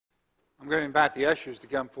I'm going to invite the ushers to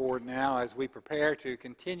come forward now as we prepare to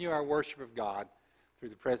continue our worship of God through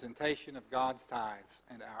the presentation of God's tithes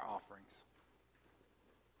and our offerings.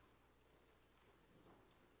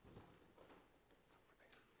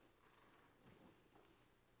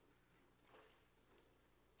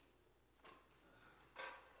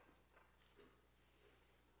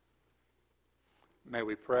 May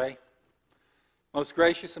we pray. Most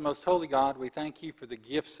gracious and most holy God, we thank you for the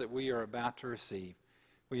gifts that we are about to receive.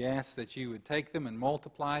 We ask that you would take them and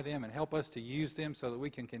multiply them and help us to use them so that we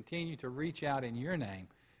can continue to reach out in your name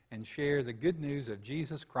and share the good news of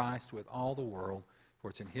Jesus Christ with all the world. For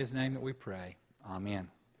it's in his name that we pray. Amen.